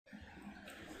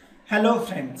Hello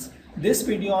friends, this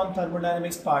video on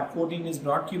Thermodynamics part 14 is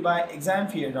brought to you by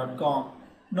examfear.com.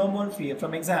 No more fear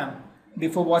from exam.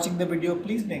 Before watching the video,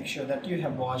 please make sure that you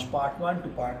have watched part 1 to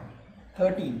part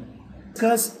 13.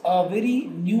 Discuss a very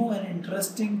new and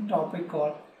interesting topic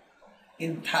called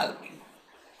enthalpy.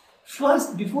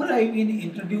 First, before I even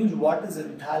introduce what is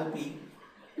enthalpy,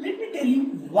 let me tell you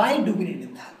why do we need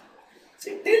enthalpy.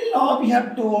 See, till now we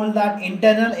have told that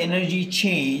internal energy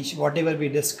change, whatever we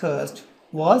discussed,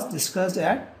 was discussed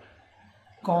at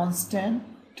constant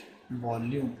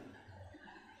volume.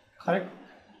 Correct?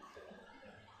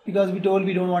 Because we told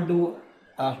we don't want to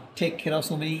take care of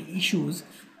so many issues,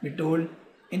 we told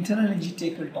internal energy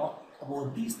take will talk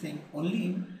about these things only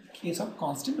in case of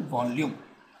constant volume.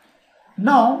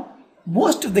 Now,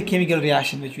 most of the chemical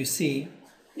reaction which we see,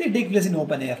 they take place in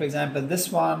open air. For example, this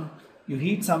one, you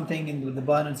heat something in the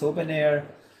burn, it's open air.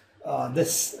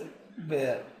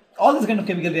 All this kind of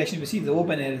chemical reaction we see is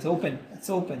open air, it's open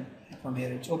from here,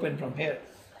 it's open from here.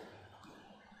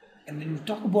 And when we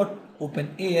talk about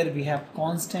open air, we have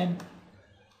constant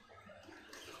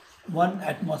 1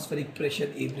 atmospheric pressure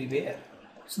everywhere.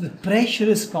 So the pressure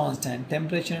is constant,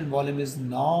 temperature and volume is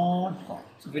not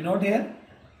constant. So we note here,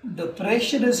 the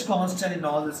pressure is constant in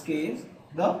all this case,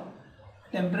 the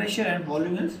temperature and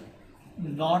volume is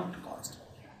not constant.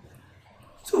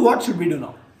 So what should we do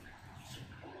now?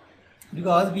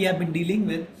 Because we have been dealing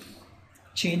with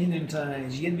change in internal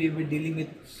energy and we have been dealing with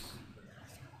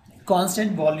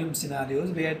constant volume scenarios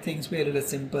where things were really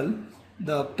simple.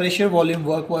 The pressure volume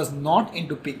work was not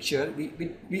into picture.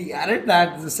 We added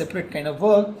that as a separate kind of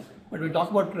work, but we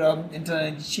talk about internal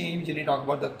energy change, we generally talk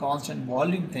about the constant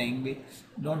volume thing. We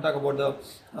don't talk about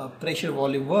the pressure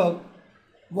volume work.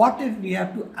 What if we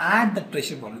have to add the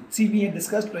pressure volume? See, we had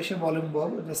discussed pressure volume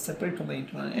work, it was separate from the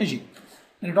internal energy.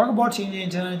 When we talk about change in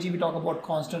internal energy, we talk about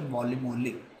constant volume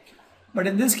only. But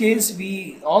in this case,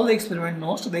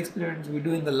 most of the experiments we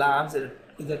do in the labs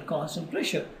is at constant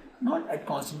pressure, not at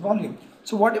constant volume.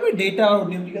 So whatever data or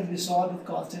numericals we saw with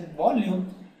constant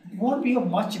volume, it won't be of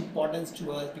much importance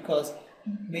to us because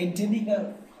maintaining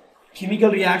a chemical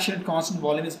reaction at constant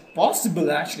volume is possible.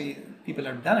 Actually, people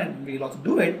have done it and we'll also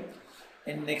do it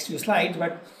in the next few slides,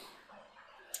 but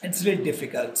it's really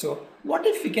difficult. So what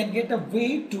if we can get a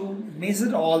way to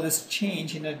measure all this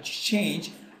energy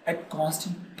change at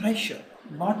constant pressure,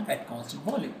 not at constant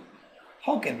volume?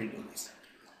 How can we do this?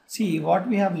 See, what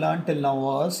we have learned till now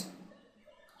was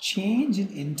change in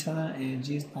internal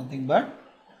energy is nothing but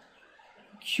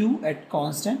Q at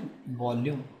constant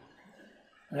volume,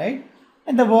 right?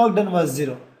 And the work done was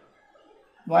 0.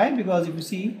 Why? Because if you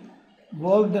see,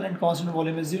 work done at constant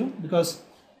volume is 0 because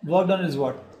work done is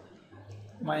what?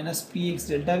 Minus Px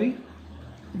delta V.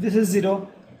 This is 0,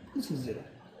 this is 0.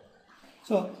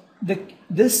 So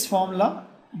this formula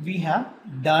we have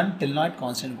done till now at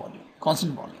constant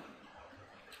volume.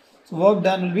 So work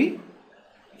done will be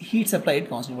heat supplied at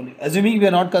constant volume, assuming we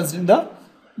are not considering the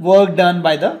work done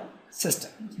by the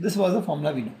system. This was the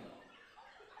formula we know.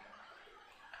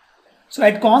 So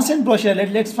at constant pressure,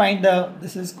 let's find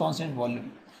this is constant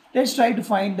volume. Let's try to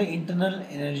find the internal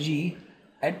energy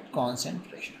at constant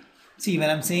pressure. See,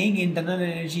 when I'm saying internal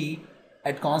energy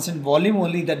at constant volume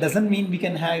only, that doesn't mean we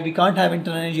can't have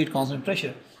internal energy at constant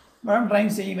pressure. But I'm trying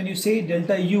to say, when you say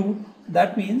delta U,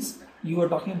 that means you are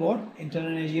talking about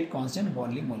internal energy at constant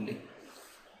volume only.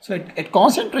 So at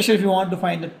constant pressure, if you want to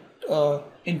find the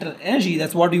internal energy,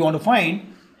 that's what you want to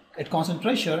find at constant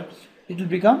pressure, it will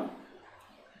become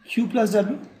Q plus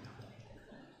W,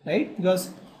 right?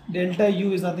 Because delta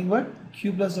U is nothing but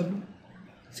Q plus W.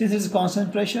 Since it's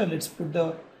constant pressure, let's put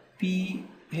the P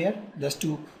here just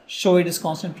to show it is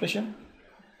constant pressure.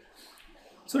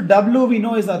 So W we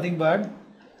know is nothing but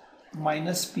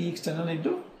minus P external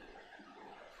into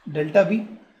delta V.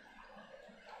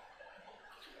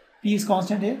 P is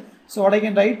constant here. So what I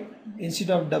can write,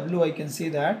 instead of W I can say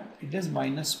that it is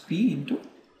minus P into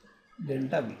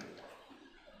delta V.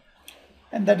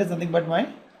 And that is nothing but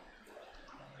my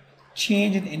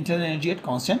change in internal energy at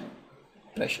constant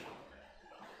pressure.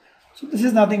 So this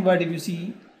is nothing but, if you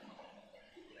see,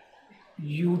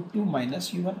 U2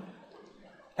 minus U1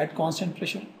 at constant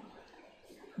pressure.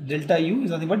 Delta U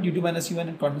is nothing but U2 minus U1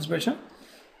 at constant pressure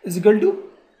is equal to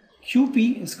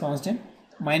QP is constant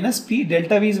minus P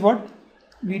delta V is what?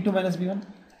 V2 minus V1.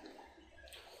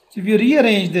 So if you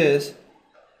rearrange this,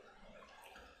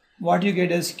 what you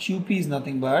get is QP is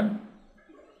nothing but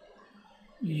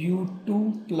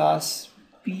U2 plus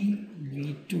P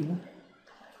V2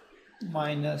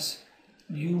 minus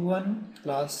U1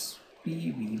 plus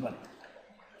P V1.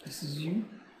 This is U,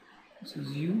 this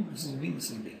is U, this is V,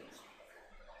 this is V.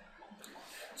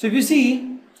 So if you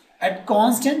see, at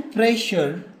constant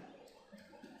pressure,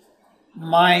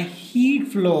 my heat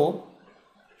flow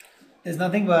is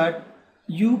nothing but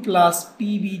U plus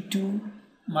PV2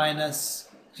 minus,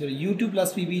 sorry, U2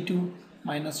 plus PV2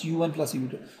 minus U1 plus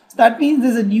U2. So that means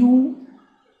there's a new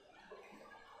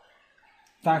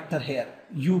factor here,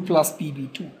 U plus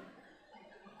PV2,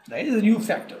 right? It's a new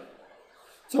factor.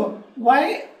 So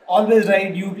why always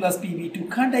write U plus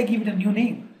PV2? Can't I give it a new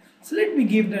name? So let me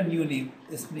give it a new name.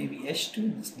 This may be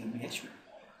H2, this may be H1.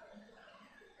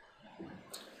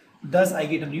 Thus I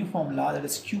get a new formula, that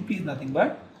is QP is nothing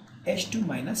but H2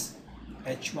 minus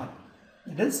H1.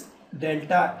 It is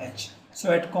delta H.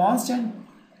 So at constant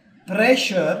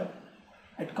pressure,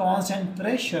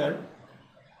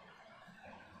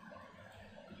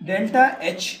 delta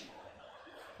H,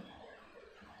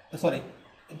 sorry,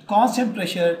 at constant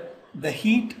pressure, the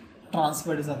heat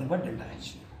transferred is nothing but delta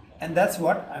H. And that's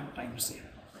what I'm trying to say.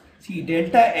 See,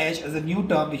 delta H as a new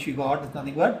term which we got is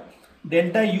nothing but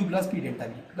delta U plus P delta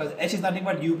V, because H is nothing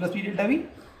but U plus P delta V.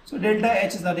 So delta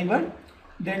H is nothing but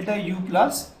delta U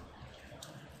plus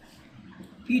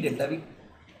P delta V.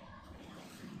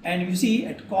 And you see,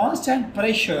 at constant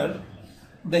pressure,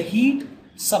 the heat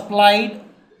supplied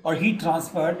or heat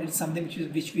transferred is something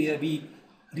which we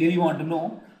really want to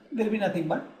know. There will be nothing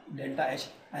but delta H,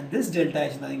 and this delta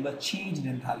H is nothing but change in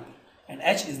enthalpy, and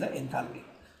H is the enthalpy.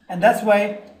 And that's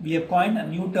why we have coined a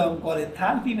new term called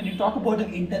enthalpy when you talk about the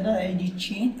internal energy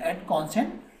change at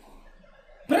constant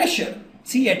pressure.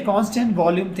 See, at constant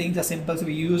volume things are simple, so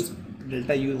we use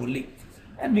delta U only,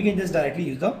 and we can just directly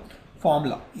use the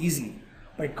formula easily.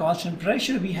 But at constant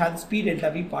pressure, we have this P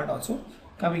delta V part also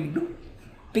coming into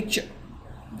picture.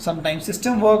 Sometimes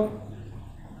system work,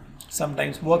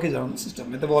 sometimes work is around the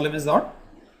system when the volume is not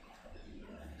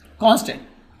constant,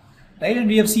 right? And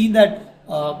we have seen that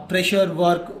pressure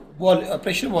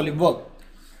volume work.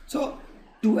 So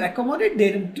to accommodate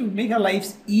that, to make our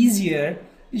lives easier,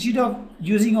 instead of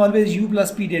using always U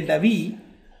plus P delta V,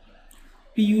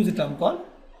 we use a term called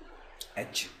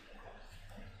H,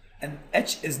 and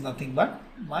H is nothing but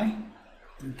my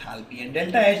enthalpy, and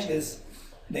delta H is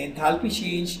the enthalpy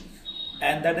change,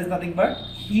 and that is nothing but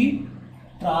heat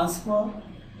transfer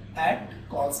at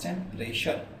constant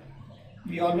pressure.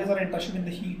 We always are interested in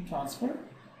the heat transfer.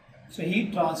 So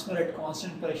heat transfer at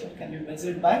constant pressure can be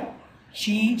measured by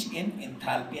change in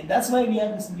enthalpy, and that's why we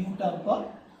have this new term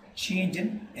called change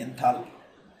in enthalpy.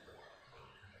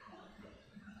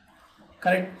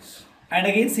 Correct? And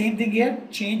again, same thing here,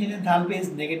 change in enthalpy is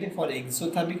negative for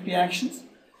exothermic reactions,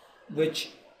 which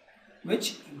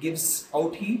gives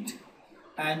out heat,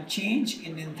 and change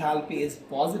in enthalpy is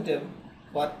positive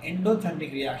for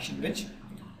endothermic reaction, which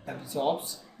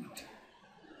absorbs heat.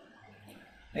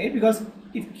 Right? Because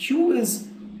if Q is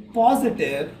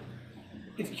positive,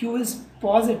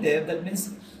 that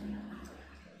means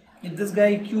if this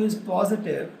guy Q is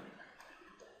positive,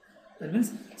 that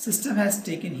means system has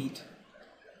taken heat.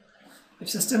 If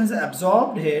system has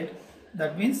absorbed heat,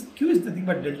 that means Q is nothing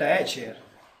but delta H here.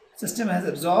 System has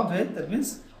absorbed heat, that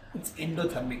means it's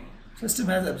endothermic. System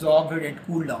has absorbed it and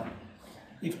cooled down.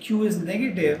 If Q is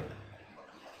negative,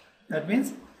 that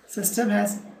means system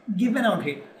has given out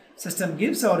heat. System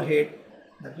gives out heat,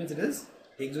 that means it is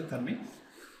exothermic.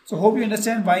 So hope you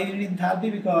understand why we need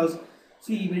enthalpy, because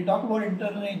see, when you talk about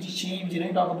internal energy change,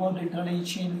 you talk about internal energy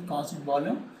change with constant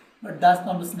volume, but that's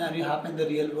not the scenario happen in the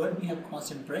real world. We have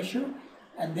constant pressure,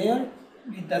 and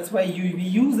that's why we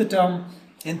use the term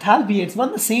enthalpy. It's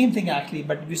one the same thing actually,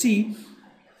 but you see,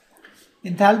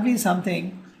 enthalpy is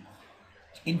something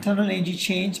internal energy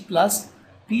change plus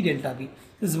P delta V.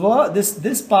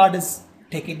 This part is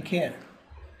taken care.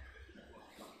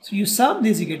 So you sum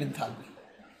this, you get enthalpy,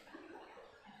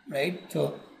 right?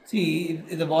 So see,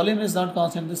 if the volume is not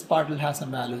constant, this part will have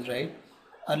some values, right?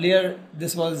 Earlier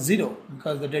this was 0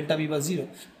 because the delta V was 0,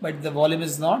 but the volume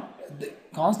is not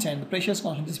constant, the pressure is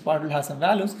constant, this part will have some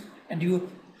values, and you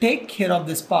take care of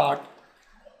this part.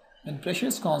 When pressure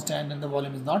is constant and the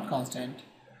volume is not constant,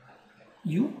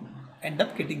 you end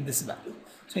up getting this value.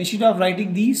 So instead of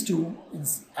writing these two in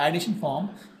addition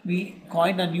form, we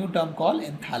coined a new term called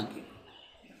enthalpy.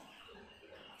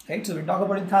 Right? So when we talk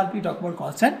about enthalpy, we talk about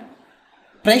constant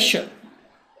pressure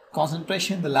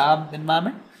in the lab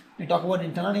environment. When we talk about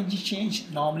internal energy change,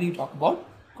 normally we talk about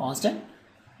constant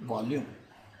volume.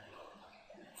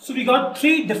 So we got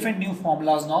three different new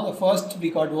formulas now. The first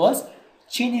we got was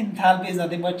change in enthalpy is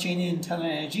nothing but change in internal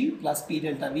energy plus P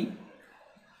delta V.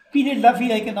 P delta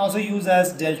V I can also use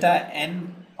as delta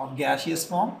N of gaseous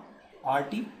form,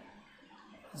 RT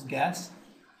is gas.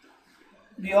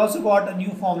 We also got a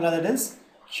new formula, that is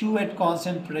Q at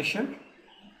constant pressure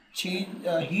change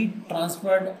heat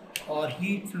transferred or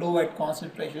heat flow at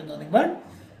constant pressure is nothing but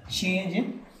change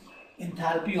in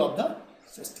enthalpy of the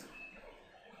system.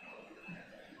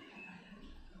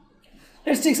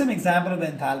 Let's take some example of the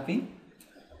enthalpy.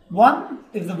 One,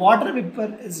 if the water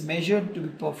vapor is measured to be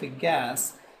perfect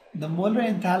gas, the molar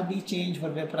enthalpy change for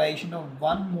vaporization of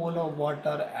 1 mole of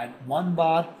water at 1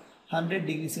 bar 100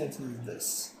 degrees Celsius is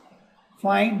this.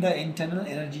 Find the internal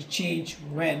energy change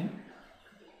when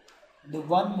the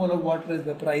 1 mole of water is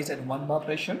vaporized at 1 bar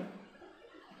pressure.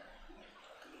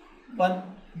 1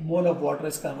 mole of water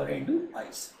is converted into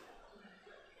ice.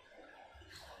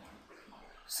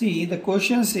 See, the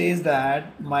question says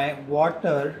that my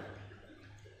water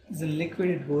is a liquid,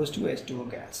 it goes to H2O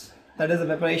gas. That is the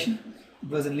evaporation. It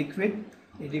was a liquid,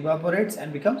 it evaporates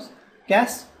and becomes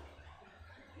gas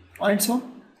on its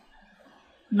own.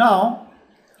 Now,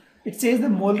 it says the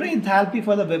molar enthalpy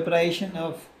for the vaporization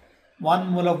of 1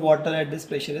 mole of water at this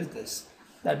pressure is this.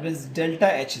 That means delta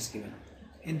H is given.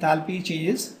 Enthalpy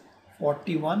changes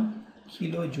 41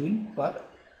 kilojoule per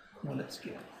mole is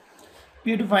given.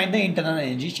 We have to find the internal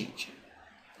energy change.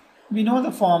 We know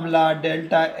the formula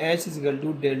delta H is equal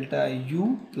to delta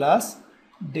U plus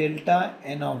delta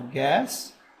N of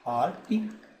gas RT.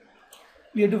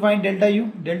 We have to find delta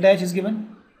U. Delta H is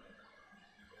given.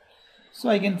 So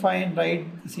I can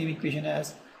write the same equation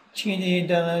as change in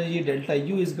internal energy delta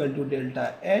U is equal to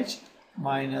delta H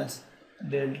minus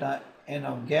delta N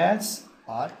of gas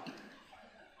RT.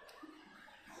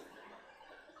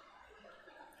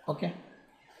 Okay.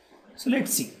 So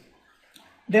let's see.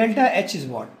 Delta H is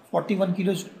what? 41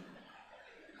 kilojoule.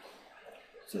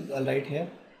 So I'll write here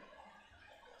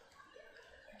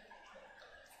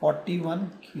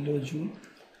 41 kilojoule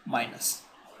minus.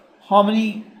 How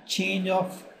many change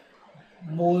of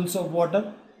moles of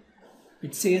water?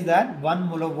 It says that 1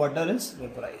 mole of water is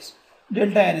vaporized.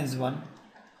 Delta N is 1.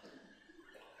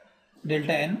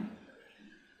 Delta N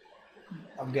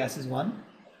of gas is 1.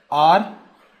 R,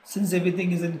 since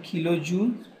everything is in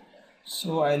kilojoule,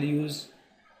 so I'll use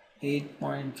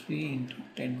 8.3 into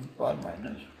 10 to the power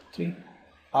minus 3.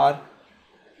 R.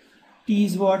 T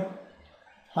is what?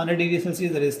 100 degrees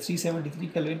Celsius, that is 373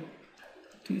 Kelvin.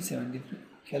 373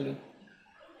 Kelvin.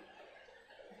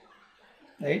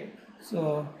 Right?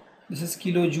 So this is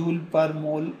kilojoule per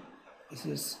mole. This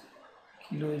is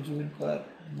kilojoule per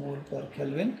mole per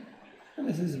Kelvin. And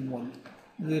this is mole.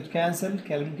 This get cancelled.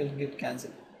 Kelvin get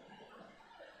cancelled.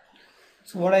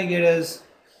 So what I get is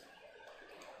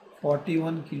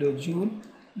 41 kilojoule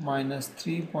minus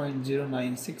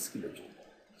 3.096 kilojoule.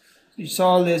 So you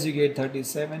solve this, you get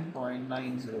 37.904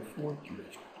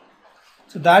 kilojoule.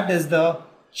 So that is the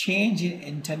change in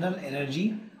internal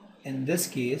energy in this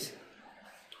case,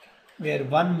 where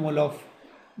 1 mole of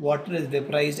water is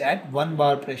vaporized at 1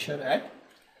 bar pressure at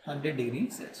 100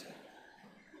 degrees Celsius.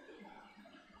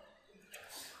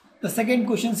 The second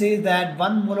question says that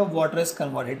 1 mole of water is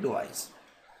converted to ice.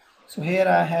 So here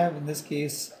I have in this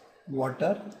case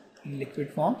water in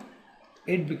liquid form.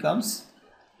 It becomes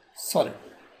solid.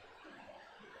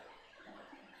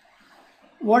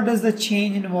 What is the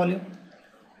change in volume?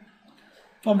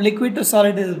 From liquid to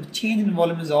solid, the change in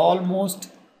volume is almost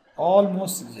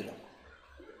 0.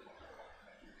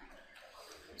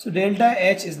 So delta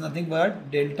H is nothing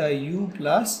but delta U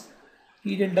plus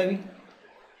E delta V.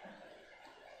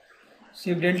 So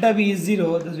if delta V is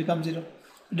 0, this becomes 0.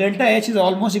 Delta H is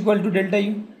almost equal to delta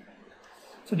U.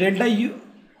 So delta U,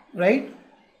 right?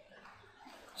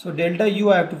 So delta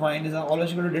U I have to find is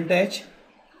always equal to delta H.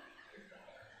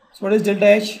 So what is delta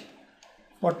H?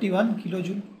 41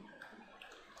 kilojoule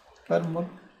per mole.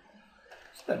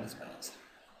 So that is my answer.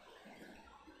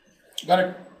 Got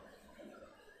it?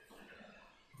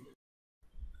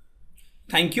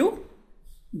 Thank you.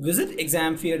 Visit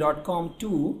examfear.com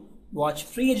to watch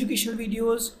free educational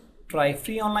videos, try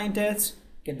free online tests,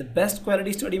 get the best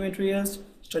quality study materials,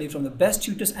 study from the best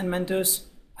tutors and mentors,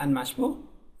 and much more.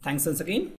 Thanks once again.